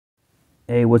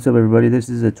Hey, what's up everybody? This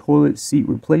is a toilet seat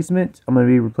replacement. I'm going to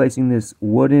be replacing this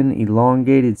wooden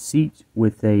elongated seat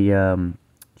with a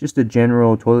just a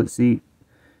general toilet seat.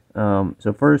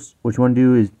 So first, what you want to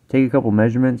do is take a couple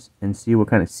measurements and see what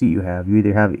kind of seat you have. You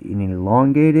either have an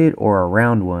elongated or a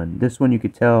round one. This one you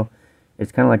could tell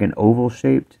it's kind of like an oval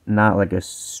shaped, not like a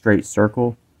straight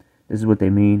circle. This is what they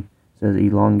mean. It says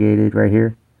elongated right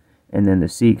here. And then the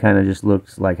seat kind of just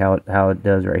looks like how it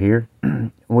does right here.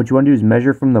 What you want to do is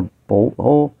measure from the bolt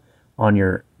hole on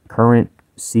your current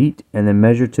seat and then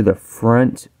measure to the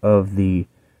front of the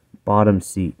bottom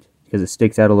seat because it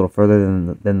sticks out a little further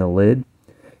than the lid.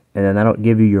 And then that'll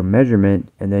give you your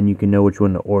measurement, and then you can know which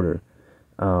one to order.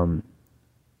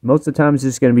 Most of the time it's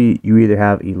just going to be you either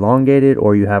have elongated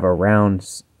or you have a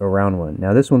round one.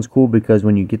 Now this one's cool because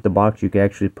when you get the box you can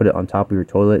actually put it on top of your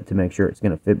toilet to make sure it's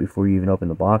going to fit before you even open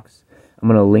the box. I'm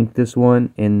going to link this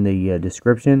one in the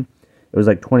description. It was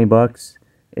like 20 bucks.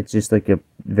 It's just like a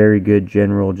very good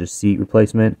general just seat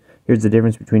replacement. Here's the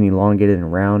difference between elongated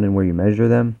and round and where you measure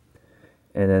them.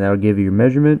 And then that'll give you your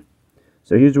measurement.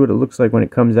 So here's what it looks like when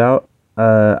it comes out.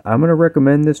 I'm going to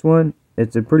recommend this one.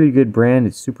 It's a pretty good brand.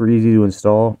 It's super easy to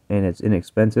install and it's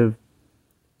inexpensive.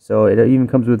 So it even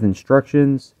comes with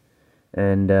instructions.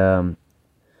 And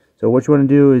so what you want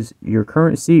to do is your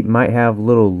current seat might have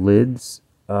little lids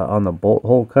on the bolt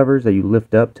hole covers that you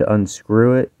lift up to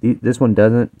unscrew it. This one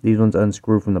doesn't. These ones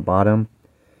unscrew from the bottom.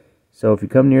 So if you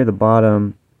come near the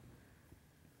bottom,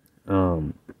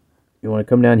 you want to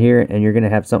come down here and you're going to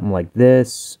have something like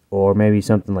this, or maybe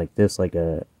something like this, like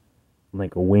a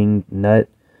wing nut.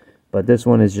 But this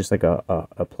one is just like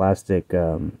a plastic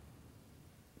kind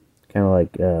of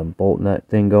like bolt nut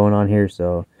thing going on here.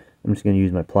 So I'm just going to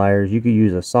use my pliers. You could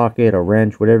use a socket, a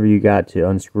wrench, whatever you got to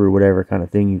unscrew whatever kind of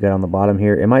thing you got on the bottom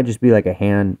here. It might just be like a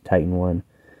hand tighten one.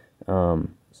 So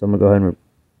I'm going to go ahead and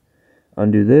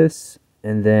undo this.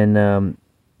 And then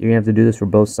you're going to have to do this for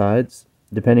both sides,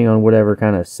 depending on whatever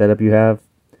kind of setup you have.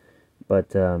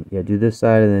 But yeah, do this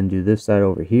side and then do this side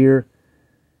over here.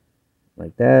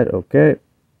 Like that, okay.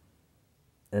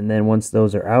 And then once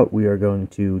those are out, we are going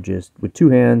to just, with two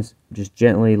hands, just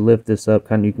gently lift this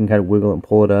up. You can kind of wiggle it and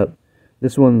pull it up.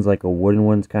 This one's like a wooden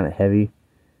one. It's kind of heavy.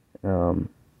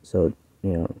 So,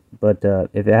 you know, but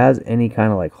if it has any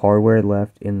kind of like hardware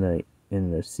left in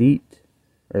the seat,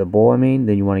 or the bowl, I mean,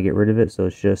 then you want to get rid of it. So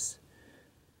it's just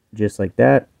like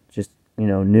that. Just, you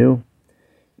know, new.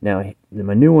 Now,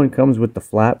 my new one comes with the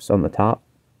flaps on the top.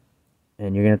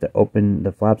 And you're going to have to open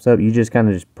the flaps up. You just kind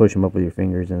of just push them up with your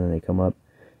fingers and then they come up.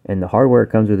 And the hardware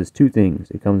it comes with is two things.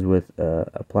 It comes with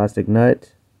a plastic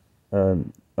nut,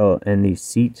 and these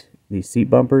seat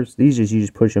bumpers. These you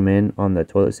just push them in on the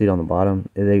toilet seat on the bottom.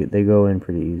 They go in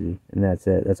pretty easy, and that's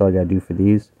it. That's all I gotta do for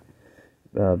these.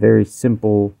 Very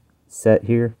simple set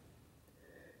here.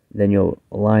 Then you'll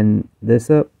line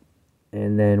this up,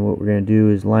 and then what we're gonna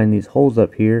do is line these holes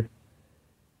up here.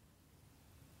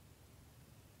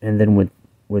 And then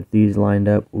with these lined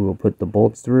up, we will put the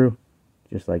bolts through,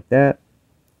 just like that.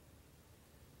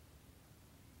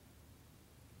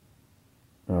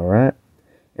 Alright,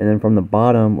 and then from the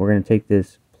bottom we're going to take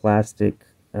this plastic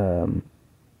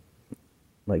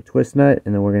like twist nut,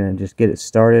 and then we're going to just get it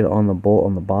started on the bolt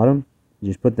on the bottom. You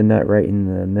just put the nut right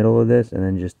in the middle of this and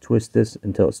then just twist this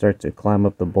until it starts to climb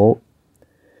up the bolt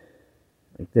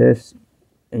like this.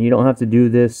 And you don't have to do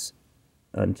this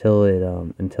until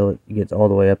it gets all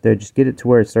the way up there. Just get it to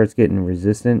where it starts getting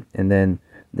resistant, and then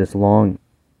this long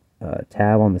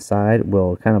tab on the side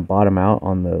will kind of bottom out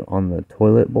on the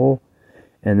toilet bowl.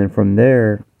 And then from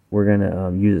there, we're going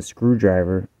to use a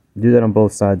screwdriver. Do that on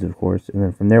both sides, of course. And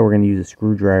then from there, we're going to use a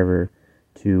screwdriver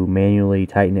to manually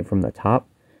tighten it from the top.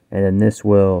 And then this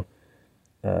will,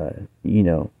 you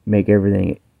know, make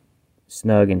everything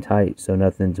snug and tight so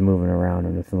nothing's moving around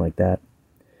or nothing like that.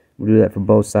 We'll do that for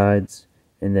both sides.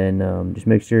 And then just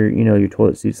make sure, you know, your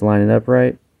toilet seat's lining up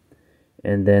right.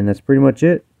 And then that's pretty much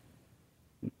it.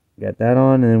 Got that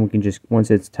on. And then we can just, once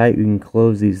it's tight, we can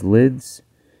close these lids.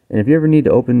 And if you ever need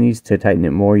to open these to tighten it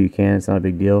more, you can. It's not a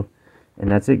big deal.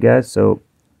 And that's it, guys. So,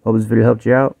 hope this video helped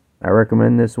you out. I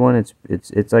recommend this one.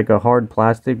 It's like a hard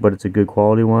plastic, but it's a good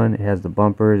quality one. It has the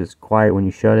bumpers. It's quiet when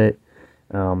you shut it.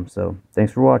 So,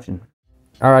 thanks for watching.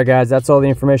 Alright, guys. That's all the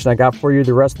information I got for you.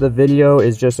 The rest of the video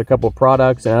is just a couple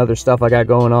products and other stuff I got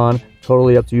going on.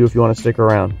 Totally up to you if you want to stick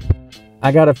around.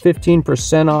 I got a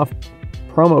 15% off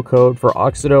promo code for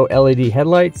AUXITO LED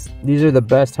headlights. These are the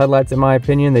best headlights in my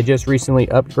opinion. They just recently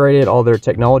upgraded all their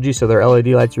technology, so their LED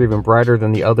lights are even brighter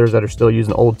than the others that are still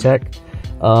using old tech.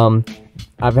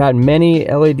 I've had many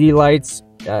LED lights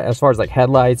as far as like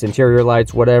headlights, interior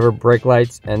lights, whatever, brake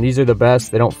lights, and these are the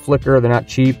best. They don't flicker, they're not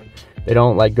cheap. They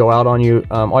don't like go out on you.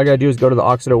 All you gotta do is go to the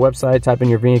AUXITO website, type in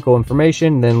your vehicle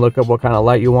information, then look up what kind of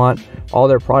light you want. All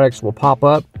their products will pop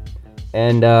up.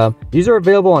 And these are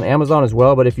available on Amazon as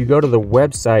well, but if you go to the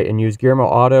website and use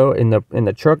GearmoAuto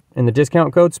in the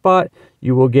discount code spot,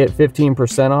 you will get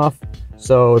 15% off.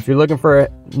 So if you're looking for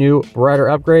new brighter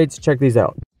upgrades, check these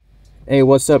out. Hey,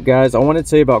 what's up guys? I want to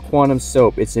tell you about Quantum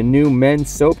Soap. It's a new men's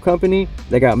soap company.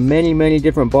 They got many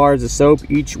different bars of soap,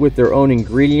 each with their own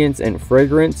ingredients and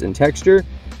fragrance and texture.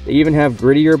 They even have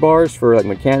grittier bars for like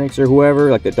mechanics or whoever,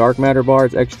 like the dark matter bar,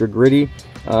 it's extra gritty.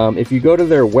 If you go to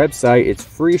their website, it's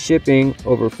free shipping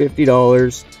over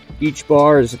 $50. Each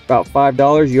bar is about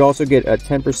 $5. You also get a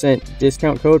 10%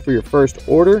 discount code for your first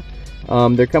order.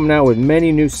 They're coming out with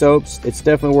many new soaps. It's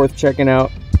definitely worth checking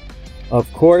out. Of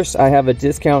course, I have a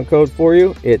discount code for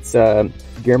you. It's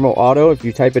GearmoAuto. If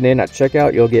you type it in at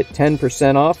checkout, you'll get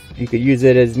 10% off. You could use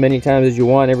it as many times as you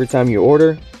want every time you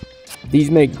order. These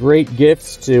make great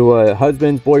gifts to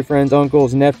husbands, boyfriends,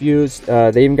 uncles, nephews.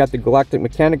 They even got the Galactic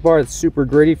mechanic bar. It's super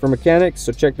gritty for mechanics,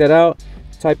 so check that out.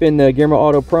 Type in the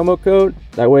GearmoAuto promo code.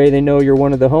 That way they know you're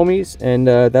one of the homies. And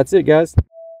that's it, guys.